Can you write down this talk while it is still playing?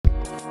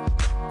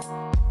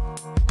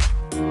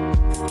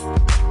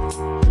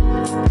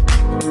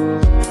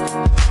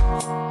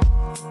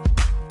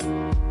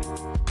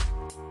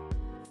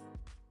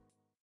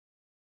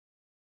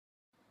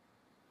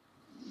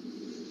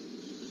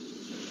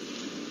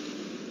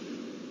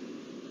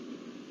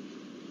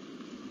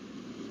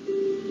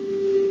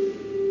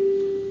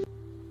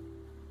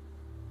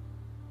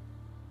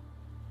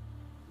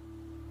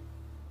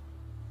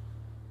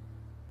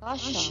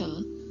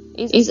Akasha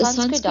is a is a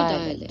Sanskrit Sanskrit dialect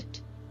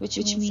dialect which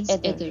which means means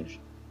ether. ether.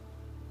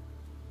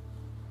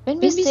 When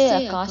we When we say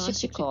say Akashic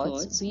Akashic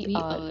records, records, we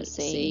we are are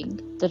saying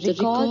saying the the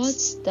records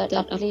records that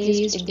are that are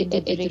placed in placed the in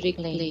the etheric etheric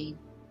plane. plane.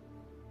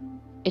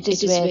 It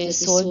It is is where the where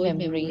the soul soul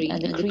memory memory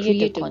and the and the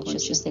creative creative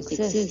consciousness consciousness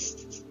exists.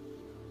 exists.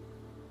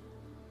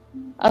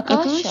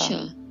 Akasha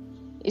Akasha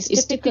is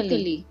is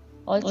typically typically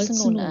also also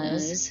known known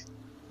as as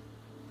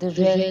the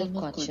the realm realm of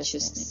of consciousness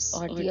consciousness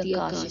or or the the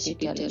Akashic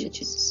Akashic intelligence.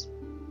 intelligence.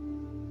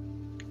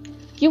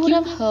 You would You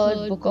have would have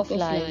heard heard Book Book of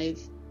of Life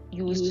Life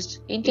used used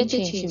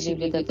interchangeably interchangeably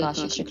with with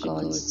Akashic Akashic records.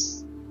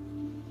 records.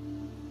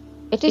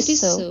 It It is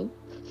is so so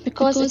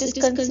because it because is it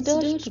is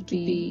considered considered to to be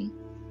be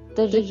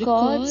the the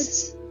records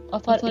records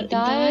of our of our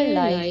entire entire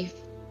life life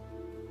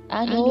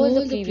and and all the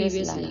all the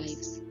previous previous lives.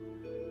 lives.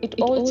 It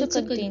It also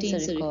also contains the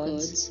contains the records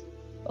records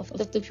of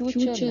the of the future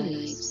future lives,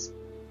 lives,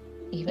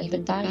 even the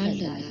even the parallel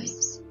parallel lives,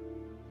 lives,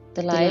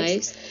 the the lives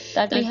lives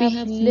that we that we have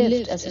have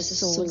lived lived as a as a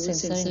soul soul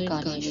since our since our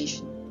incarnation.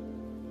 incarnation.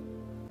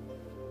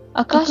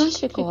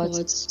 Akashic Akashic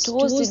records records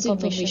stores the stores the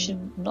information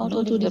information not not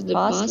only from only the from the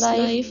past past life,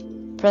 life,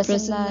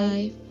 present present life,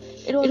 life,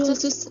 it it also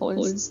also holds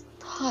holds thoughts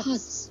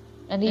thoughts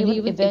and and even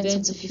even events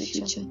of events the of the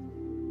future. future.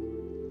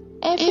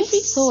 Every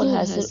Every soul soul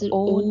has their has their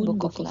own own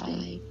book of book of life.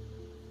 life.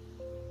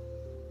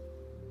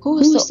 Who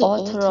is Who the is the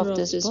author author of of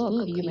this this book,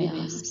 book, you may you may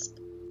ask? ask?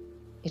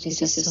 It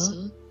is It a is a soul.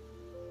 soul.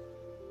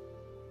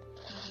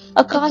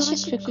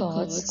 Akashic Akashic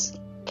records records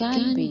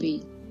can can be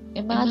be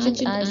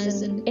imagined imagined as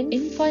as an an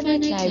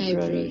infinite infinite library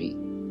library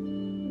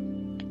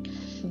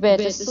where the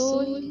where the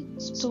soul soul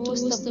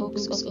stores the stores the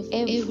books of books of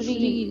every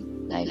every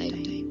lifetime.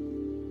 lifetime.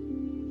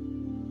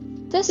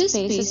 This This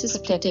space is space is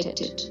protected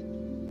protected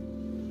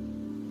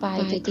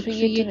by the by the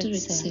Creator Creator itself.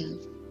 itself.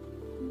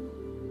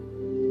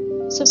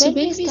 So, So when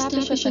we when we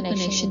establish a establish a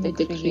connection with connection the with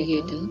the Creator,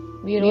 Creator,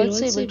 we are we are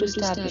also also able to able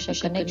to establish a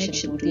establish a connection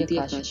connection through the through the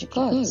Akashic Akashic records.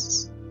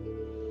 records.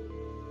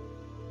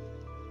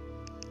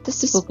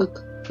 This This book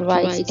book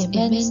provides provides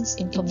immense immense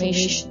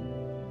information information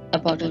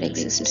about our about our existence.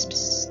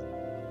 existence.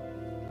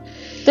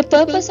 The The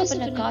purpose of purpose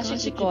an of an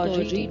Akashic Akashic record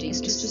record reading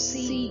is reading to is to see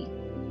see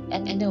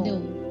and and know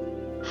know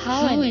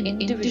how how an an individual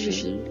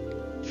individual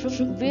from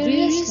from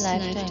various various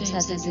lifetimes lifetimes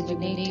has has illuminated,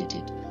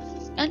 illuminated,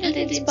 and it and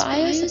it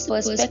inspires a inspires the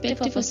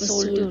perspective of perspective a of a soul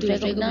soul to to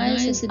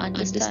recognize and recognize and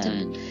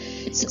understand understand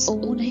its its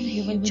own own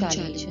human human challenges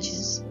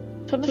challenges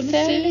from a from a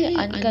fairly fairly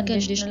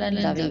unconditional unconditional and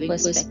and loving loving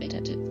perspective,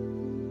 perspective,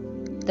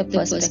 the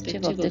the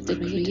perspective of perspective the of the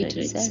Creator Creator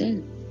itself.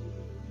 itself.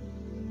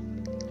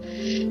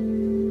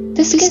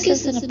 This This gives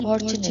us gives an us an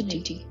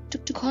opportunity opportunity to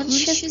to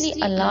consciously consciously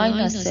align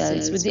align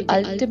ourselves with ourselves the with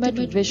the ultimate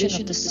ultimate vision of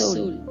vision the of the soul,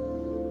 soul,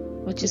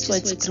 which is which for is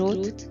for its its growth,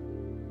 growth,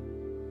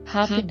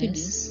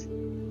 happiness, happiness,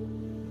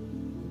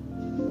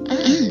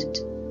 and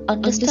and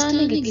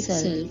understanding understanding itself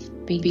itself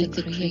being the being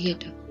the Creator.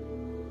 Creator.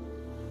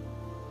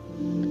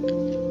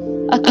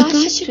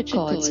 Akashic Akashic records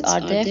records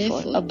are are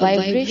therefore therefore a a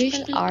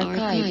vibrational vibrational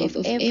archive archive of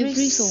of every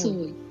every soul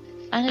soul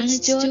and and its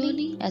its journey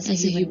journey as a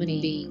as a human human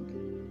being. being.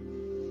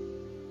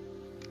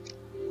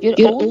 Your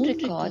Your own own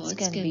records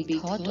records can be can be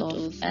thought thought of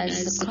of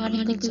as the as the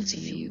chronicles of chronicles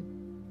of you. you.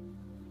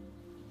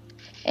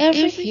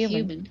 Every Every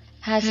human human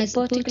has a has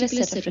a particular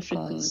particular set of set of records.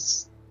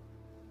 records.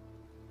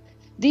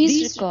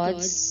 These These records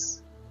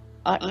records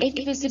are are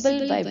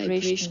invisible invisible vibrational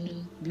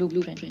vibrational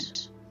blueprint.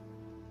 blueprint.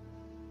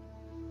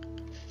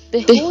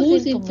 They They hold the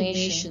hold the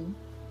information information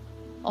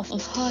of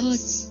of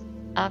thoughts, thoughts,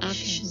 actions,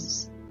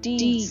 actions,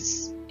 deeds,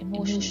 deeds,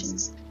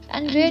 emotions, emotions,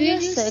 and and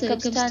various various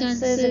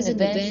circumstances and circumstances and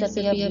events that events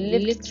we that we have have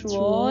lived lived through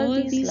through all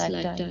all these these lifetimes.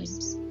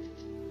 lifetimes,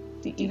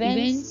 The the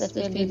events events that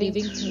we are that we are living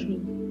living through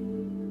through,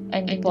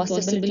 and the and the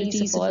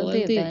possibilities of possibilities of all the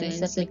all the events events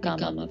that may that may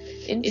come up come up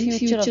in in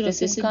future of future of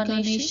this this incarnation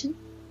incarnation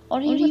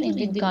or or even in even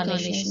the in the incarnations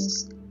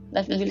incarnations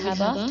that we that will we will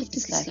have have after after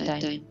this this lifetime.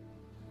 lifetime.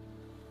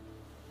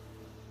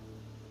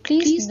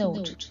 Please Please note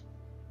note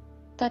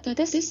that that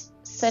this this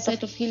set of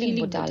set of healing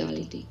healing modality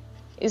modality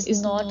is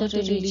is not a not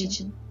a religion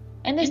religion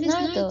and is and is neither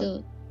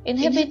neither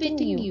inhibiting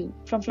inhibiting you you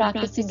from from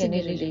practicing practicing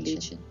any any religion,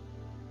 religion,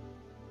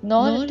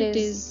 nor nor it it is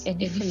is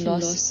any any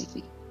philosophy.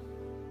 philosophy.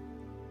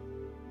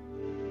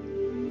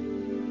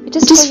 It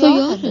is It for is for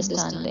your your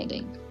understanding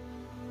understanding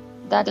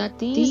that that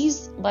these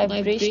these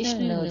vibrational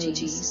vibrational energies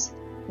energies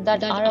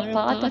that that are a are a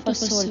part of part our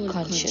of our soul soul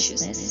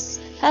consciousness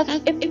consciousness have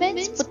have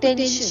immense immense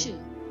potential. potential.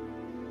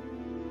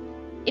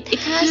 It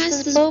It has has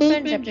the this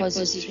permanent permanent repository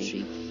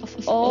repository of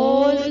of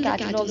all the all the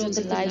catalogs of catalogs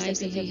the of the lives that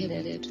lives we that we have have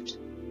lived. lived.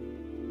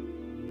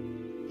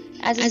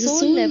 As a As a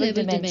soul soul level level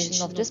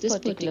dimension of dimension this of this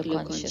particular particular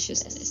consciousness,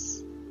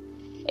 consciousness,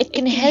 it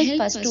can it can help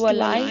us help to us to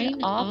align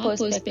align our our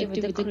perspective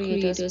with perspective the with the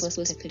Creator's Creator's perspective,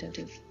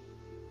 perspective,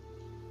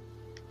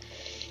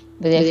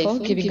 therefore therefore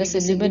giving us giving us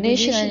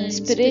illumination illumination and and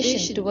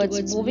inspiration inspiration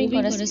towards towards moving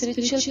on a moving on a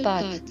spiritual spiritual path,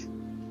 path,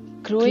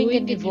 growing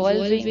and growing and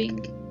evolving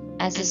evolving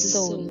as a as a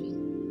soul soul,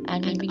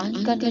 and being and being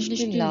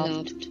unconditionally unconditionally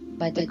loved loved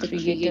by the by the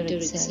Creator Creator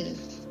itself. itself.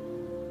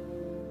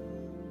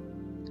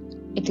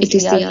 It is It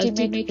the is the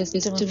ultimate ultimate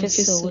wisdom of wisdom his of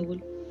His soul soul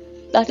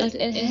that it that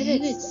it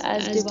inherits inherits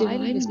as as divine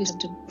divine wisdom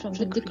wisdom from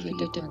the from the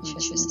Creator Creator consciousness.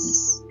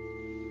 consciousness.